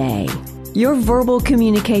day. Your verbal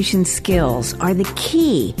communication skills are the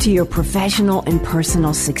key to your professional and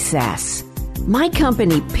personal success. My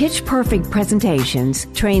company, Pitch Perfect Presentations,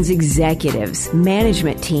 trains executives,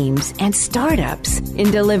 management teams, and startups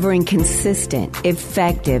in delivering consistent,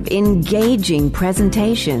 effective, engaging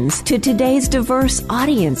presentations to today's diverse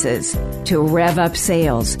audiences to rev up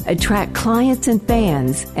sales, attract clients and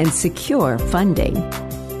fans, and secure funding.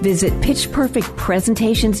 Visit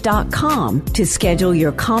pitchperfectpresentations.com to schedule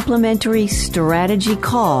your complimentary strategy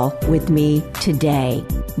call with me today.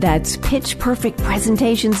 That's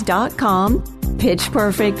pitchperfectpresentations.com,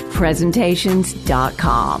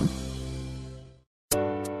 pitchperfectpresentations.com.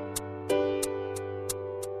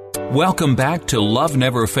 Welcome back to Love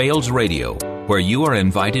Never Fails Radio, where you are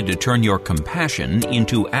invited to turn your compassion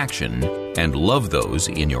into action and love those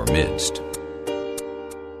in your midst.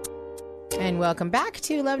 And welcome back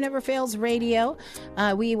to Love Never Fails Radio.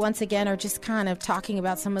 We once again are just kind of talking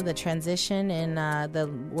about some of the transition in the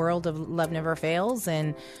world of Love Never Fails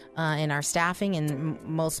and in our staffing, and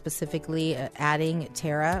most specifically adding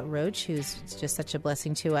Tara Roach, who's just such a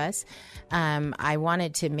blessing to us. I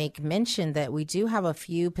wanted to make mention that we do have a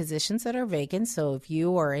few positions that are vacant. So if you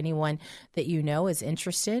or anyone that you know is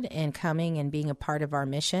interested in coming and being a part of our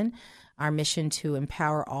mission to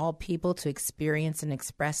empower all people to experience and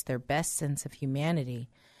express their best sense of humanity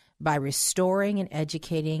by restoring and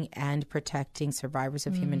educating and protecting survivors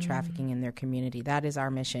of human trafficking in their community. That is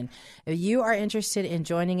our mission. If you are interested in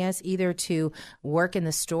joining us, either to work in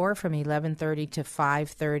the store from 11:30 to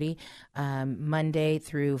 5:30, Monday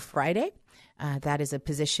through Friday, that is a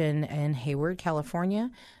position in Hayward,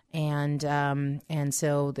 California. And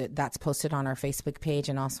so that's posted on our Facebook page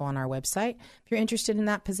and also on our website. If you're interested in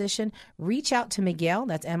that position, reach out to Miguel.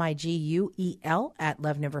 That's MIGUEL at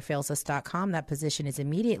loveneverfailsus.com. That position is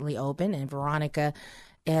immediately open, and Veronica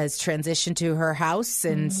has transitioned to her house.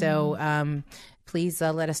 And so please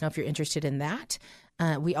let us know if you're interested in that.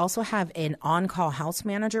 We also have an on-call house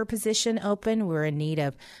manager position open. We're in need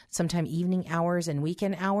of sometime evening hours and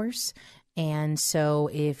weekend hours. And so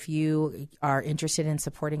if you are interested in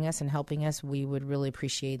supporting us and helping us, we would really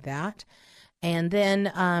appreciate that. And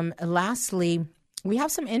then lastly, we have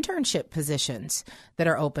some internship positions that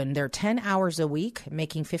are open. They're 10 hours a week,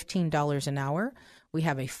 making $15 an hour. We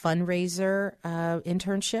have a fundraiser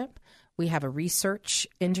internship. We have a research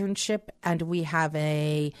internship, and we have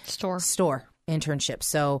a store internship.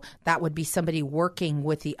 So that would be somebody working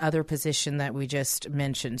with the other position that we just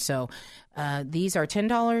mentioned. So these are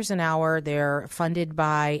 $10 an hour. They're funded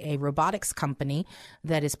by a robotics company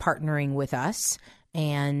that is partnering with us.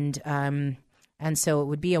 And so it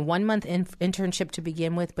would be a 1-month internship to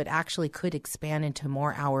begin with, but actually could expand into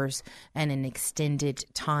more hours and an extended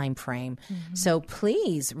time frame. So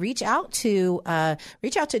please reach out to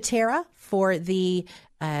Tara for the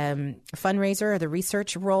fundraiser or the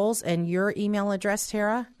research roles. And your email address,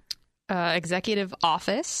 Tara? Executive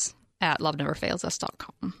office at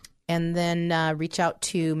loveneverfailsus.com. And then reach out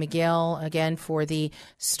to Miguel again for the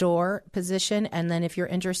store position. And then if you're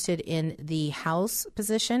interested in the house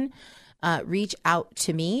position, reach out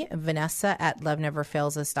to me, Vanessa at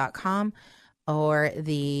loveneverfailsus.com, or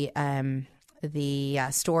the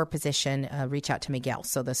store position, reach out to Miguel.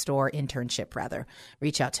 So the store internship, rather,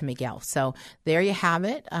 reach out to Miguel. So there you have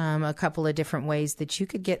it, a couple of different ways that you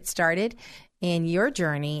could get started in your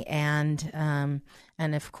journey. And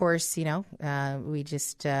of course, we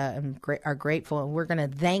just are grateful. And we're going to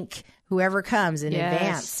thank whoever comes in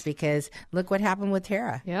advance, because look what happened with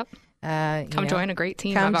Tara. Yep. Come join a great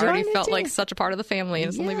team. I've already felt like such a part of the family, and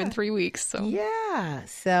it's only been 3 weeks. So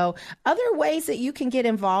So other ways that you can get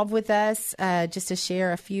involved with us, just to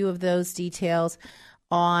share a few of those details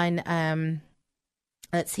on,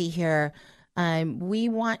 let's see here. We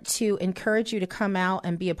want to encourage you to come out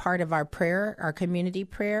and be a part of our prayer, our community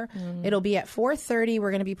prayer. It'll be at 4:30. We're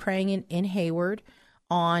going to be praying in Hayward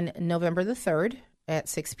on November the 3rd at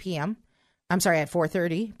 6 p.m.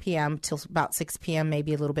 4:30 p.m. till about 6 p.m.,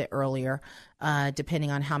 maybe a little bit earlier,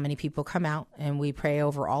 depending on how many people come out. And we pray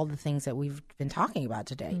over all the things that we've been talking about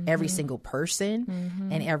today. Every single person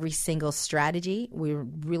and every single strategy. We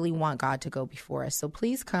really want God to go before us. So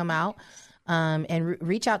please come out. And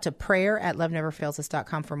reach out to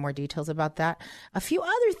prayer@loveneverfailsus.com for more details about that. A few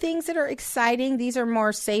other things that are exciting. These are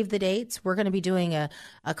more save the dates. We're going to be doing a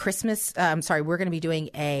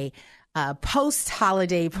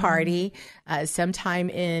post-holiday party sometime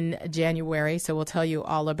in January. So we'll tell you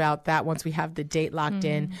all about that once we have the date locked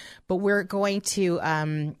in. But we're going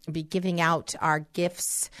to be giving out our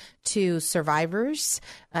gifts to survivors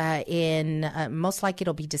in most likely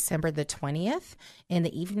it'll be December the 20th in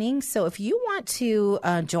the evening. So if you want to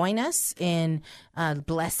join us in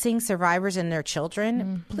blessing survivors and their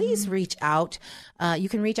children, please reach out. You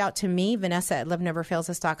can reach out to me, Vanessa at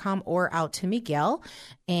loveneverfailsus.com, or out to Miguel,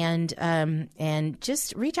 and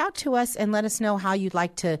just reach out to us and let us know how you'd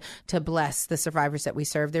like to bless the survivors that we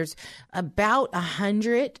serve. There's about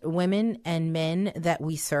 100 women and men that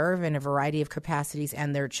we serve in a variety of capacities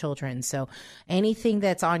and their children. So anything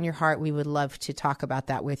that's on your heart, we would love to talk about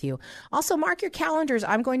that with you. Also, mark your calendars.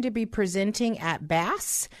 I'm going to be presenting at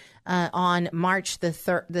Bass on March the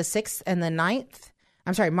 6th and the 9th.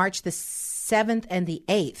 I'm sorry, March the 7th and the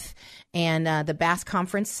 8th. And the Bass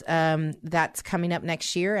Conference that's coming up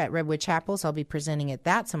next year at Redwood Chapel. So I'll be presenting at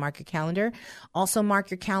that. So mark your calendar. Also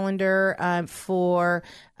mark your calendar for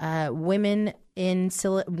Women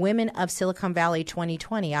of Silicon Valley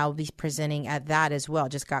 2020. I'll be presenting at that as well.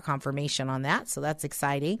 Just got confirmation on that. So that's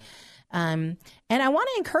exciting. And I want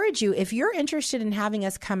to encourage you, if you're interested in having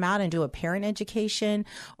us come out and do a parent education,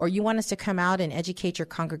 or you want us to come out and educate your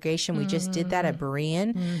congregation, we just did that at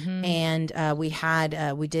Berean, and we had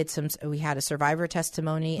a survivor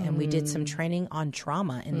testimony, and we did some training on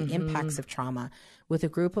trauma and the impacts of trauma with a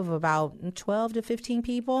group of about 12 to 15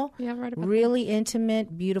 people. Yeah, right. Really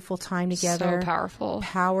intimate, beautiful time together. So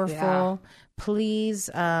powerful. Yeah. Please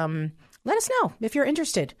let us know if you're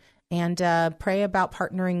interested. And pray about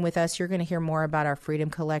partnering with us. You're going to hear more about our Freedom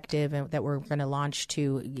Collective and that we're going to launch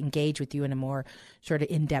to engage with you in a more sort of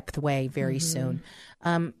in-depth way very soon.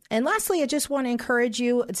 And lastly, I just want to encourage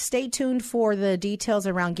you, stay tuned for the details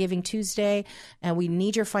around Giving Tuesday. And we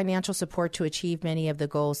need your financial support to achieve many of the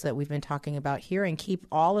goals that we've been talking about here and keep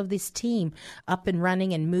all of this team up and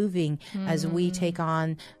running and moving as we take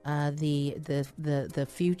on the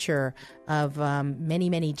future of many,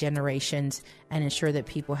 many generations and ensure that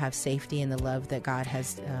people have safety and the love that God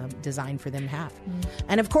has designed for them to have.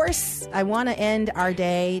 And of course, I want to end our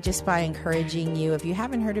day just by encouraging you. If you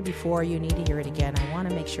haven't heard it before, you need to hear it again. I want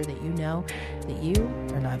to make sure that you know that you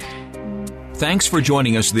are loved. Thanks for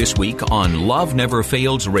joining us this week on Love Never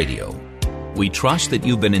Fails Radio. We trust that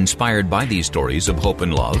you've been inspired by these stories of hope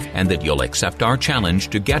and love, and that you'll accept our challenge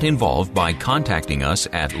to get involved by contacting us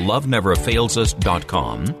at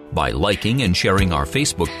loveneverfailsus.com, by liking and sharing our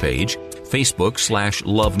Facebook page,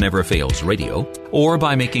 Facebook/Love Never Fails Radio, or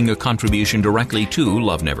by making a contribution directly to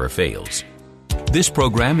Love Never Fails. This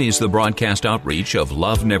program is the broadcast outreach of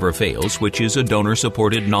Love Never Fails, which is a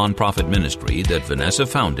donor-supported nonprofit ministry that Vanessa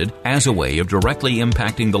founded as a way of directly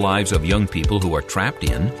impacting the lives of young people who are trapped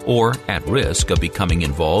in or at risk of becoming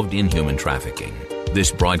involved in human trafficking.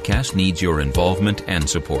 This broadcast needs your involvement and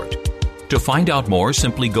support. To find out more,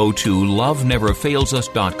 simply go to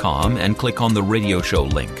loveneverfailsus.com and click on the radio show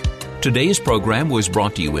link. Today's program was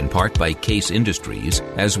brought to you in part by Case Industries,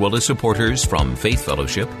 as well as supporters from Faith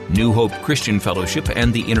Fellowship, New Hope Christian Fellowship,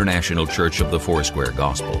 and the International Church of the Foursquare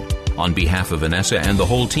Gospel. On behalf of Vanessa and the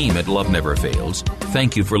whole team at Love Never Fails,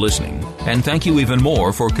 thank you for listening, and thank you even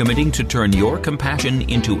more for committing to turn your compassion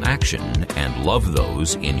into action and love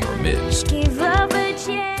those in your midst. Give up